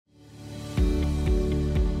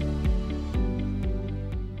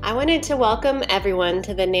I wanted to welcome everyone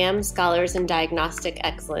to the NAM Scholars in Diagnostic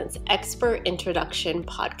Excellence Expert Introduction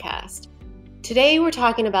podcast. Today we're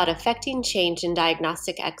talking about affecting change in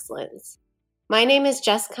diagnostic excellence. My name is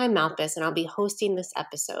Jess Keim-Malpass and I'll be hosting this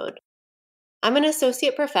episode. I'm an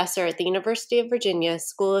associate professor at the University of Virginia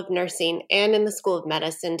School of Nursing and in the School of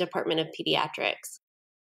Medicine, Department of Pediatrics.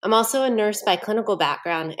 I'm also a nurse by clinical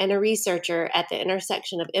background and a researcher at the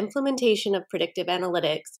intersection of implementation of predictive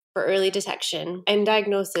analytics for early detection and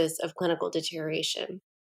diagnosis of clinical deterioration.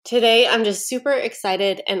 Today, I'm just super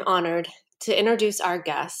excited and honored to introduce our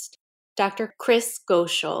guest, Dr. Chris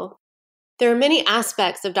Goeschel. There are many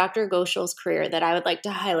aspects of Dr. Goeschel's career that I would like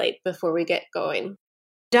to highlight before we get going.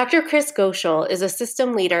 Dr. Chris Goeschel is a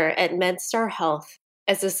system leader at MedStar Health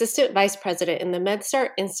as Assistant Vice President in the MedStar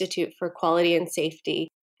Institute for Quality and Safety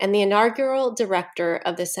and the inaugural director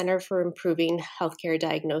of the Center for Improving Healthcare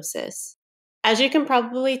Diagnosis. As you can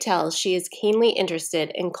probably tell, she is keenly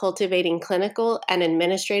interested in cultivating clinical and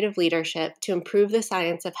administrative leadership to improve the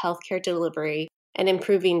science of healthcare delivery and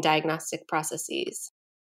improving diagnostic processes.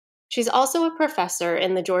 She's also a professor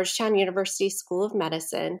in the Georgetown University School of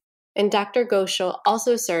Medicine, and Dr. Goeschel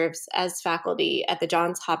also serves as faculty at the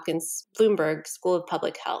Johns Hopkins Bloomberg School of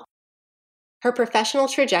Public Health. Her professional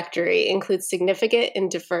trajectory includes significant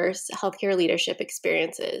and diverse healthcare leadership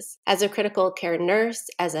experiences as a critical care nurse,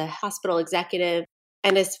 as a hospital executive,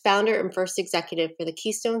 and as founder and first executive for the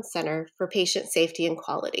Keystone Center for Patient Safety and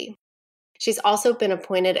Quality. She's also been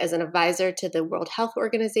appointed as an advisor to the World Health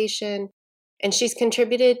Organization, and she's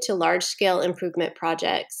contributed to large-scale improvement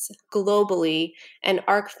projects globally and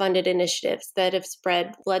ARC-funded initiatives that have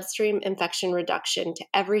spread bloodstream infection reduction to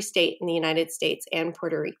every state in the United States and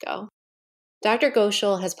Puerto Rico. Dr.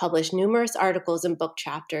 Goeschel has published numerous articles and book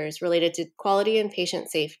chapters related to quality and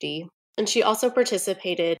patient safety, and she also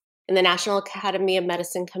participated in the National Academy of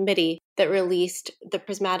Medicine committee that released the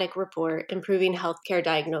Prismatic Report, Improving Healthcare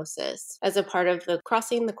Diagnosis, as a part of the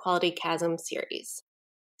Crossing the Quality Chasm series.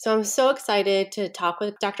 So I'm so excited to talk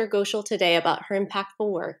with Dr. Goeschel today about her impactful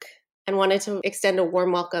work and wanted to extend a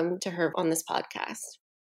warm welcome to her on this podcast.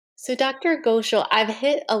 So Dr. Goeschel, I've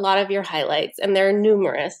hit a lot of your highlights, and they're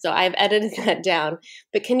numerous, so I've edited that down.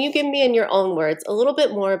 But can you give me, in your own words, a little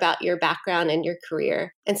bit more about your background and your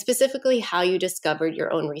career, and specifically how you discovered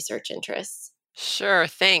your own research interests? Sure,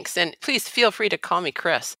 thanks. And please feel free to call me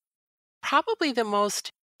Chris. Probably the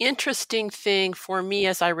most interesting thing for me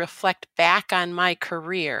as I reflect back on my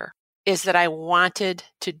career is that I wanted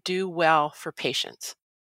to do well for patients.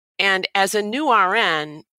 And as a new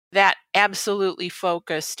RN, that absolutely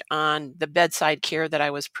focused on the bedside care that I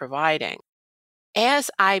was providing.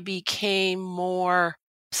 As I became more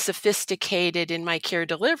sophisticated in my care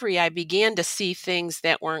delivery, I began to see things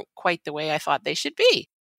that weren't quite the way I thought they should be.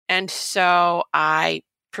 And so I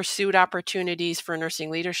pursued opportunities for nursing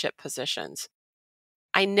leadership positions.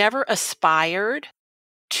 I never aspired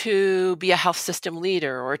to be a health system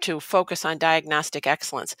leader or to focus on diagnostic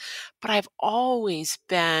excellence, but I've always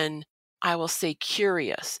been, I will say,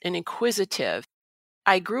 curious and inquisitive.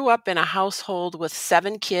 I grew up in a household with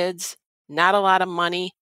 7 kids, not a lot of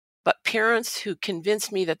money, but parents who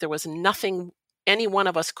convinced me that there was nothing any one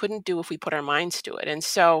of us couldn't do if we put our minds to it. And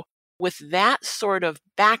so with that sort of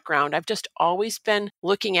background, I've just always been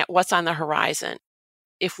looking at what's on the horizon.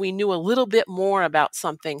 If we knew a little bit more about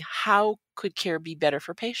something, how could care be better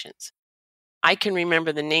for patients? I can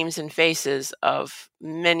remember the names and faces of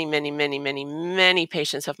many, many, many, many, many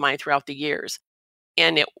patients of mine throughout the years.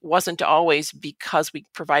 And it wasn't always because we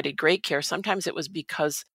provided great care. Sometimes it was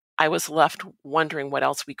because I was left wondering what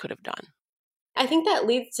else we could have done. I think that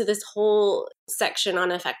leads to this whole section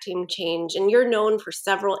on affecting change, and you're known for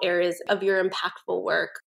several areas of your impactful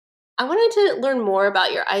work. I wanted to learn more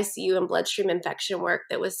about your ICU and bloodstream infection work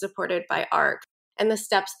that was supported by ARC and the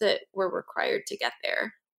steps that were required to get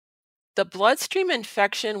there. The bloodstream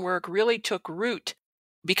infection work really took root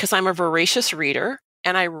because I'm a voracious reader,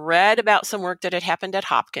 and I read about some work that had happened at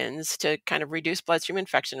Hopkins to kind of reduce bloodstream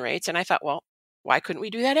infection rates, and I thought, well, why couldn't we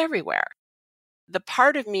do that everywhere? The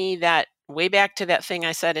part of me that, way back to that thing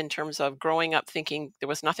I said in terms of growing up thinking there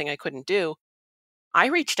was nothing I couldn't do, I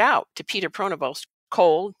reached out to Peter Pronovost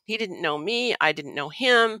cold. He didn't know me. I didn't know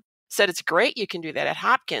him. Said, it's great you can do that at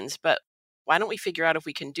Hopkins, but why don't we figure out if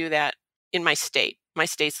we can do that in my state? My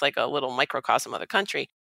state's like a little microcosm of the country.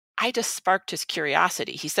 I just sparked his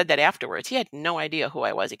curiosity. He said that afterwards. He had no idea who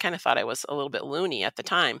I was. He kind of thought I was a little bit loony at the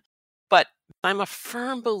time. But I'm a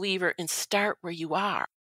firm believer in start where you are.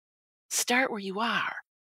 Start where you are.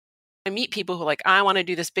 I meet people who are like, I want to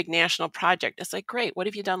do this big national project. It's like, great, what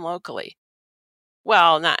have you done locally?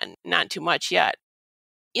 Well, not too much yet.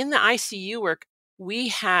 In the ICU work, we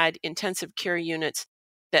had intensive care units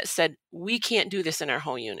that said, we can't do this in our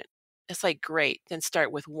whole unit. It's like, great, then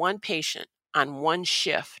start with one patient on one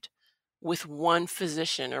shift with one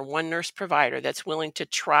physician or one nurse provider that's willing to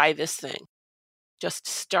try this thing. Just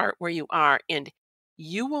start where you are, and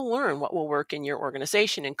you will learn what will work in your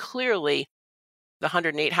organization. And clearly, the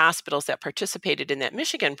 108 hospitals that participated in that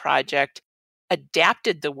Michigan project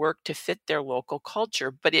adapted the work to fit their local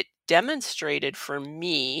culture, but it demonstrated for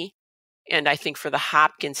me, and I think for the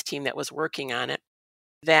Hopkins team that was working on it,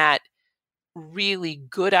 that really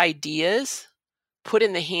good ideas put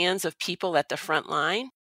in the hands of people at the front line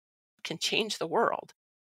can change the world.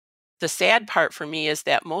 The sad part for me is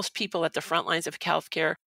that most people at the front lines of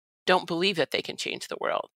healthcare don't believe that they can change the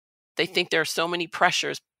world. They think there are so many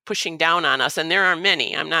pressures pushing down on us, and there are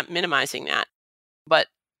many. I'm not minimizing that. But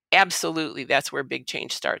absolutely, that's where big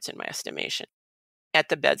change starts, in my estimation. At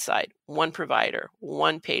the bedside, one provider,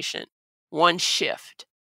 one patient, one shift,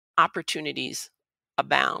 opportunities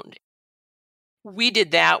abound. We did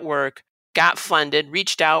that work, got funded,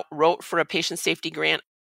 reached out, wrote for a patient safety grant.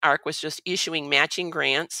 ARC was just issuing matching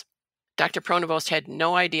grants. Dr. Pronovost had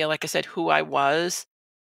no idea, like I said, who I was.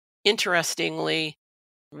 Interestingly,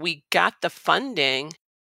 we got the funding.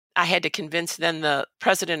 I had to convince then the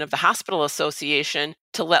president of the hospital association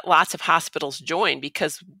to let lots of hospitals join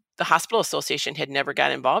because the hospital association had never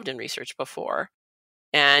got involved in research before.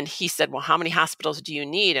 And he said, well, how many hospitals do you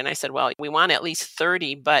need? And I said, well, we want at least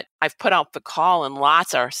 30, but I've put out the call and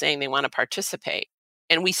lots are saying they want to participate.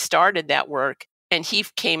 And we started that work. And he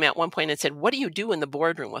came at one point and said, what do you do in the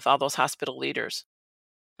boardroom with all those hospital leaders?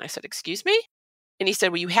 I said, excuse me? And he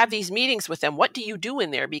said, well, you have these meetings with them. What do you do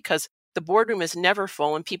in there? Because the boardroom is never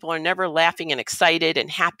full and people are never laughing and excited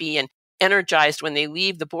and happy and energized when they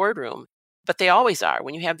leave the boardroom. But they always are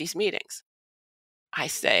when you have these meetings. I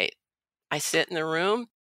say, I sit in the room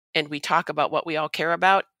and we talk about what we all care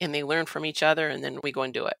about and they learn from each other and then we go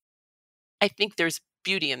and do it. I think there's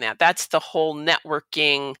beauty in that. That's the whole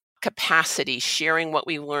networking capacity, sharing what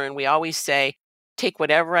we learn. We always say, take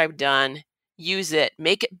whatever I've done, use it,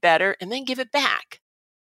 make it better, and then give it back.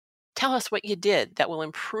 Tell us what you did that will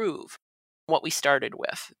improve what we started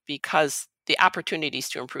with, because the opportunities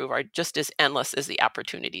to improve are just as endless as the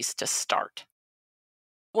opportunities to start.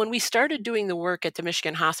 When we started doing the work at the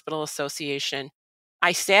Michigan Hospital Association,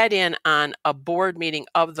 I sat in on a board meeting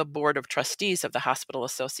of the board of trustees of the Hospital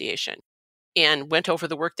Association and went over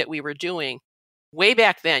the work that we were doing. Way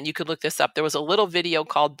back then, you could look this up, there was a little video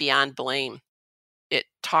called Beyond Blame. It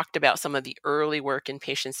talked about some of the early work in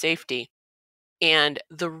patient safety. And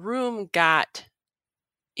the room got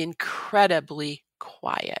incredibly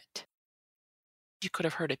quiet. You could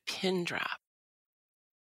have heard a pin drop.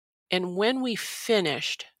 And when we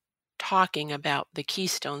finished talking about the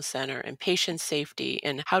Keystone Center and patient safety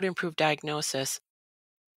and how to improve diagnosis,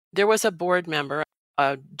 there was a board member,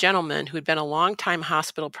 a gentleman who had been a longtime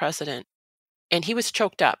hospital president, and he was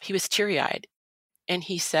choked up. He was teary-eyed. And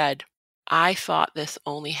he said, I thought this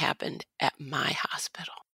only happened at my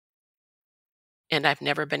hospital. And I've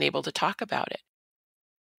never been able to talk about it.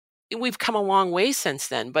 We've come a long way since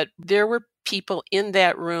then, but there were people in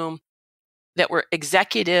that room that were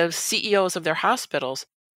executives, CEOs of their hospitals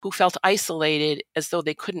who felt isolated as though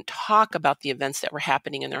they couldn't talk about the events that were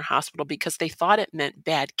happening in their hospital because they thought it meant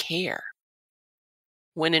bad care.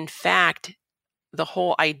 When in fact, the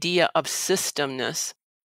whole idea of systemness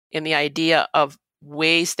and the idea of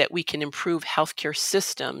ways that we can improve healthcare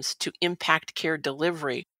systems to impact care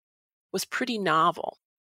delivery was pretty novel.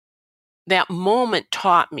 That moment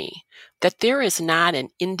taught me that there is not an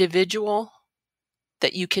individual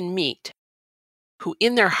that you can meet who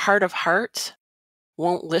in their heart of hearts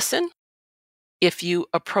won't listen if you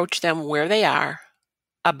approach them where they are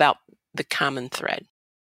about the common thread.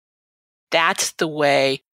 That's the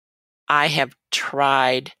way I have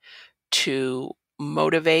tried to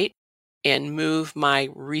motivate and move my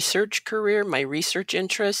research career, my research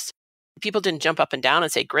interests. People didn't jump up and down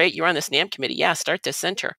and say, great, you're on this NAM committee. Yeah, start this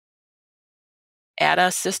center. At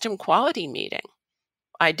a system quality meeting,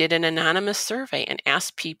 I did an anonymous survey and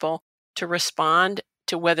asked people to respond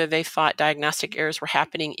to whether they thought diagnostic errors were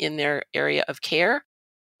happening in their area of care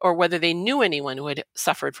or whether they knew anyone who had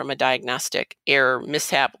suffered from a diagnostic error,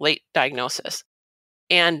 mishap, late diagnosis.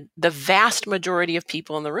 And the vast majority of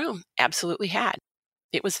people in the room absolutely had.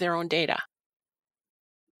 It was their own data.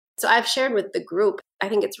 So I've shared with the group, I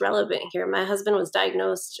think it's relevant here. My husband was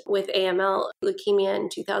diagnosed with AML, leukemia in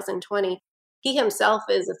 2020. He himself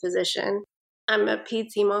is a physician. I'm a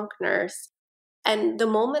peds/hem/onc nurse. And the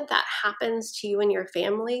moment that happens to you and your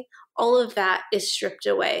family, all of that is stripped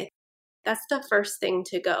away. That's the first thing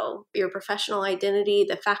to go. Your professional identity,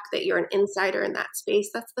 the fact that you're an insider in that space,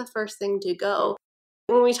 that's the first thing to go.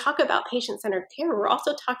 When we talk about patient-centered care, we're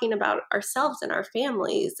also talking about ourselves and our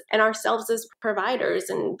families and ourselves as providers.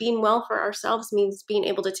 And being well for ourselves means being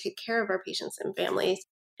able to take care of our patients and families.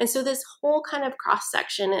 And so this whole kind of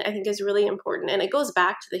cross-section, I think, is really important. And it goes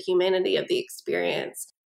back to the humanity of the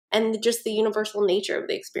experience and just the universal nature of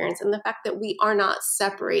the experience and the fact that we are not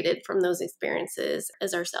separated from those experiences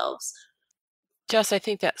as ourselves. Jess, I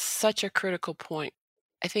think that's such a critical point.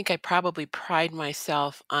 I think I probably pride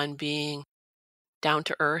myself on being down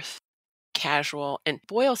to earth, casual, and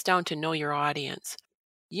boils down to know your audience.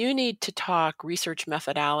 You need to talk research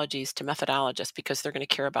methodologies to methodologists because they're going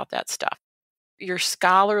to care about that stuff. Your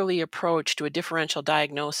scholarly approach to a differential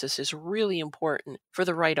diagnosis is really important for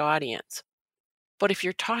the right audience. But if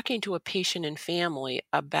you're talking to a patient and family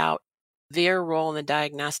about their role in the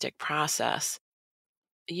diagnostic process,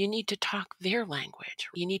 you need to talk their language.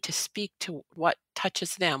 You need to speak to what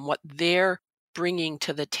touches them, what they're bringing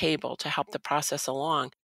to the table to help the process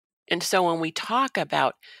along. And so when we talk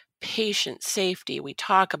about patient safety, we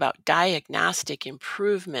talk about diagnostic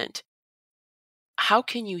improvement, how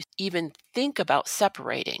can you even think about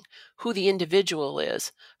separating who the individual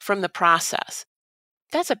is from the process?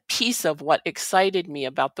 That's a piece of what excited me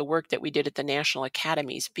about the work that we did at the National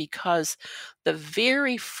Academies, because the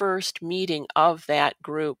very first meeting of that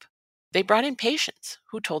group, they brought in patients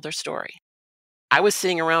who told their story. I was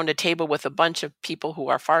sitting around a table with a bunch of people who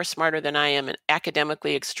are far smarter than I am and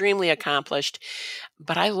academically extremely accomplished,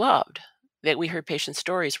 but I loved that we heard patient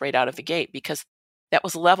stories right out of the gate because that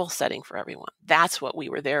was level setting for everyone. That's what we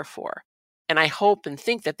were there for. And I hope and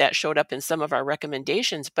think that that showed up in some of our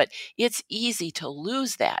recommendations, but it's easy to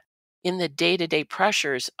lose that in the day-to-day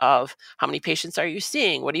pressures of how many patients are you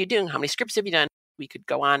seeing? What are you doing? How many scripts have you done? We could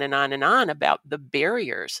go on and on and on about the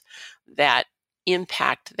barriers that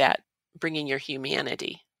impact that bringing your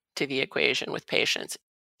humanity to the equation with patients.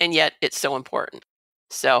 And yet it's so important.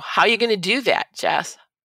 So how are you going to do that, Jess?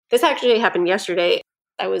 This actually happened yesterday.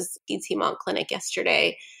 I was at Mont Clinic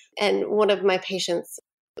yesterday, and one of my patients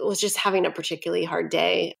was just having a particularly hard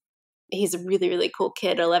day. He's a really, really cool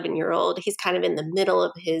kid, 11-year-old. He's kind of in the middle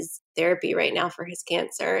of his therapy right now for his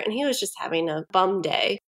cancer, and he was just having a bum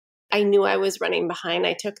day. I knew I was running behind.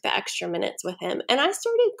 I took the extra minutes with him, and I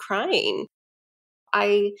started crying.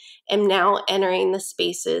 I am now entering the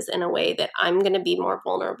spaces in a way that I'm going to be more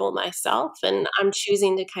vulnerable myself. And I'm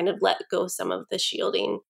choosing to kind of let go some of the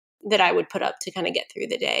shielding that I would put up to kind of get through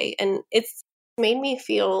the day. And it's made me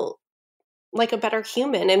feel like a better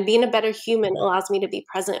human. And being a better human allows me to be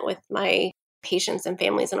present with my patients and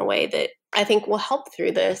families in a way that I think will help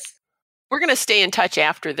through this. We're going to stay in touch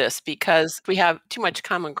after this because we have too much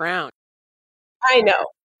common ground. I know.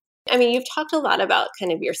 I mean, you've talked a lot about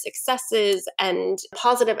kind of your successes and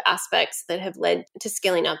positive aspects that have led to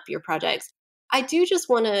scaling up your projects. I do just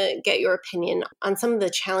want to get your opinion on some of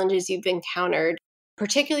the challenges you've encountered,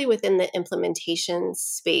 particularly within the implementation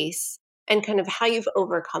space, and kind of how you've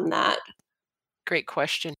overcome that. Great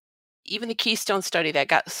question. Even the Keystone study that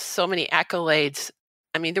got so many accolades,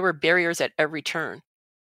 I mean, there were barriers at every turn.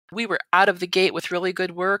 We were out of the gate with really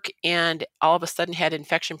good work, and all of a sudden had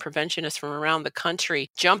infection preventionists from around the country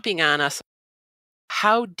jumping on us.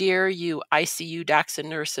 How dare you, ICU docs and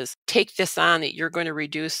nurses, take this on that you're going to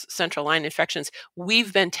reduce central line infections?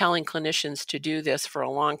 We've been telling clinicians to do this for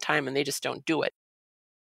a long time, and they just don't do it.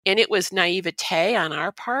 And it was naivete on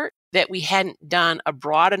our part that we hadn't done a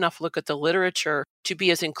broad enough look at the literature to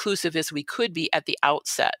be as inclusive as we could be at the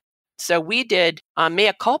outset. So we did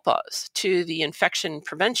mea culpas to the infection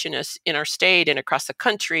preventionists in our state and across the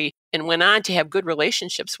country and went on to have good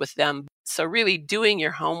relationships with them. So really doing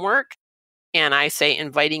your homework, and I say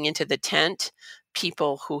inviting into the tent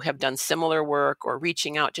people who have done similar work or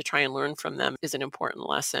reaching out to try and learn from them is an important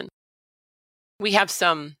lesson. We have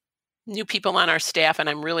some new people on our staff, and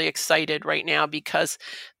I'm really excited right now because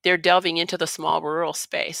they're delving into the small rural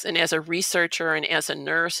space. And as a researcher and as a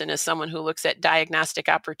nurse and as someone who looks at diagnostic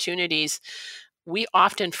opportunities, we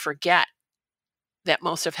often forget that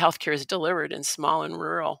most of healthcare is delivered in small and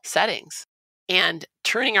rural settings. And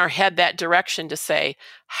turning our head that direction to say,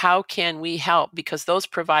 how can we help? Because those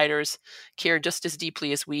providers care just as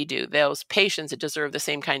deeply as we do. Those patients that deserve the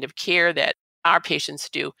same kind of care that our patients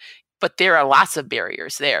do. But there are lots of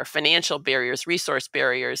barriers there, financial barriers, resource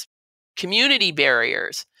barriers, community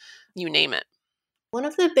barriers, you name it. One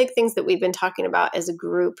of the big things that we've been talking about as a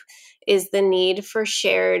group is the need for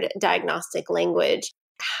shared diagnostic language.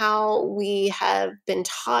 How we have been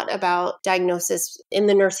taught about diagnosis in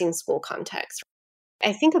the nursing school context.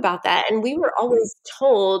 I think about that, and we were always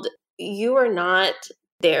told you are not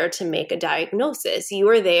there to make a diagnosis. You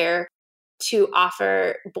are there to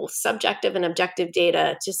offer both subjective and objective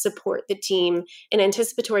data to support the team in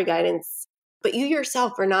anticipatory guidance, but you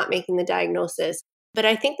yourself are not making the diagnosis. But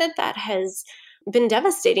I think that that has been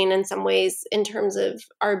devastating in some ways in terms of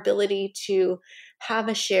our ability to have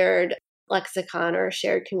a shared lexicon or a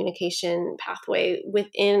shared communication pathway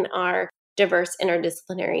within our diverse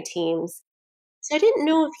interdisciplinary teams. So I didn't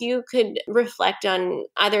know if you could reflect on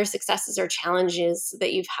either successes or challenges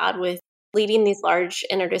that you've had with leading these large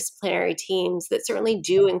interdisciplinary teams that certainly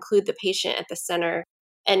do include the patient at the center,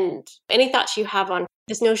 and any thoughts you have on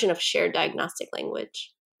this notion of shared diagnostic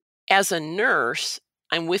language. As a nurse,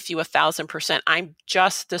 I'm with you 1,000%. I'm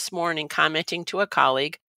just this morning commenting to a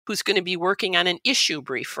colleague who's going to be working on an issue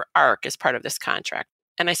brief for ARC as part of this contract.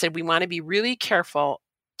 And I said, we want to be really careful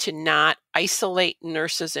to not isolate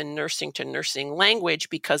nurses and nursing to nursing language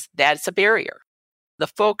because that's a barrier. The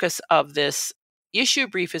focus of this issue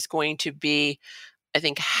brief is going to be, I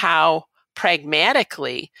think, how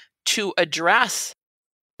pragmatically to address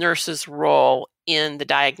nurses' role in the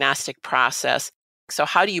diagnostic process. So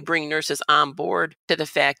how do you bring nurses on board to the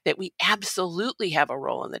fact that we absolutely have a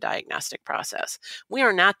role in the diagnostic process? We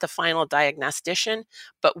are not the final diagnostician,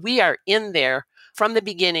 but we are in there from the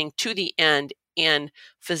beginning to the end. And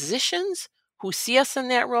physicians who see us in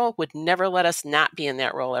that role would never let us not be in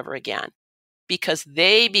that role ever again, because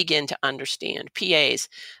they begin to understand, PAs,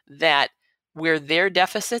 that where their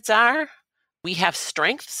deficits are, we have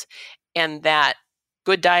strengths, and that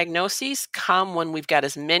good diagnoses come when we've got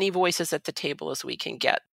as many voices at the table as we can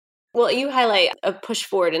get. Well, you highlight a push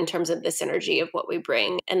forward in terms of the synergy of what we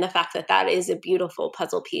bring and the fact that that is a beautiful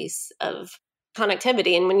puzzle piece of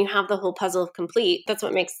connectivity. And when you have the whole puzzle complete, that's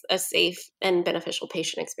what makes a safe and beneficial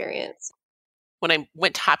patient experience. When I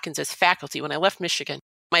went to Hopkins as faculty, when I left Michigan,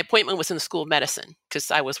 my appointment was in the School of Medicine because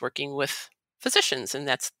I was working with physicians, and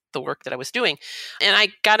that's the work that I was doing. And I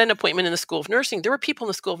got an appointment in the School of Nursing. There were people in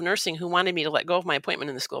the School of Nursing who wanted me to let go of my appointment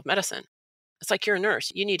in the School of Medicine. It's like, you're a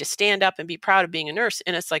nurse. You need to stand up and be proud of being a nurse.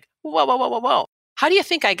 And it's like, whoa, whoa, whoa, whoa, whoa. How do you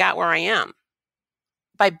think I got where I am?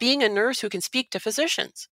 By being a nurse who can speak to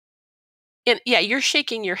physicians. And yeah, you're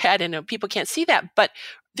shaking your head and people can't see that, but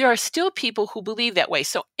there are still people who believe that way.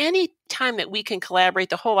 So any time that we can collaborate,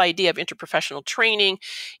 the whole idea of interprofessional training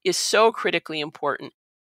is so critically important.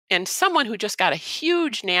 And someone who just got a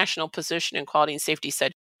huge national position in quality and safety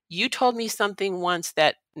said, you told me something once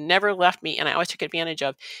that never left me and I always took advantage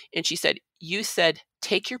of. And she said, you said,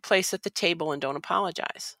 take your place at the table and don't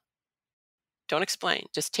apologize. Don't explain,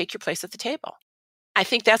 just take your place at the table. I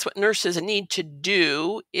think that's what nurses need to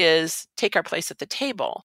do, is take our place at the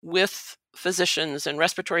table with physicians and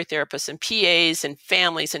respiratory therapists and PAs and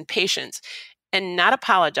families and patients, and not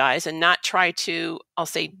apologize and not try to, I'll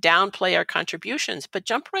say, downplay our contributions, but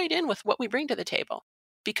jump right in with what we bring to the table,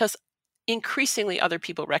 because increasingly other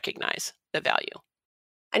people recognize the value.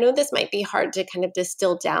 I know this might be hard to kind of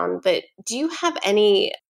distill down, but do you have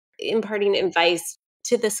any imparting advice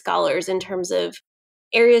to the scholars in terms of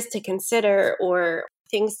areas to consider or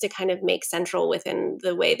things to kind of make central within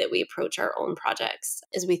the way that we approach our own projects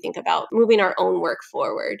as we think about moving our own work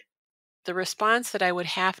forward? The response that I would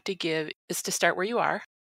have to give is to start where you are,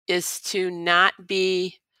 is to not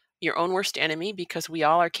be your own worst enemy, because we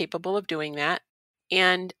all are capable of doing that.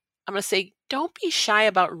 And I'm going to say, don't be shy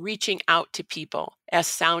about reaching out to people as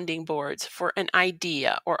sounding boards for an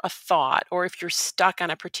idea or a thought, or if you're stuck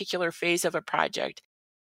on a particular phase of a project.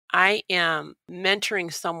 I am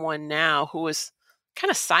mentoring someone now who was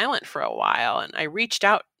kind of silent for a while. And I reached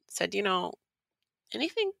out, said,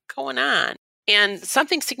 anything going on? And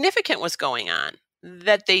something significant was going on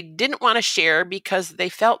that they didn't want to share because they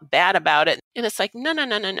felt bad about it. And it's like, no, no,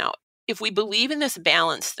 no, no, no. If we believe in this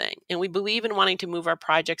balance thing and we believe in wanting to move our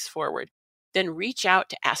projects forward, then reach out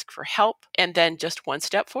to ask for help, and then just one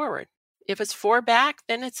step forward. If it's 4 back,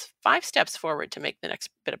 then it's 5 steps forward to make the next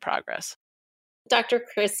bit of progress. Dr.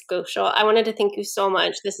 Chris Goeschel, I wanted to thank you so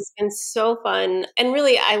much. This has been so fun. And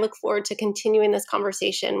really, I look forward to continuing this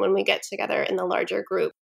conversation when we get together in the larger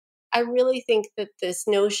group. I really think that this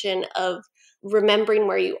notion of remembering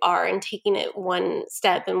where you are and taking it one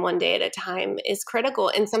step and one day at a time is critical,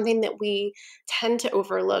 and something that we tend to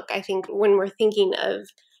overlook, I think, when we're thinking of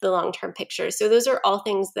the long-term picture. So those are all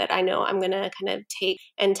things that I know I'm going to kind of take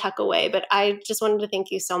and tuck away. But I just wanted to thank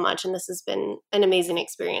you so much. And this has been an amazing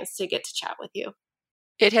experience to get to chat with you.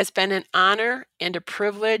 It has been an honor and a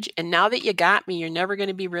privilege. And now that you got me, you're never going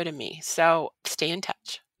to be rid of me. So stay in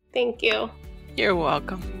touch. Thank you. You're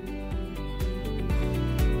welcome.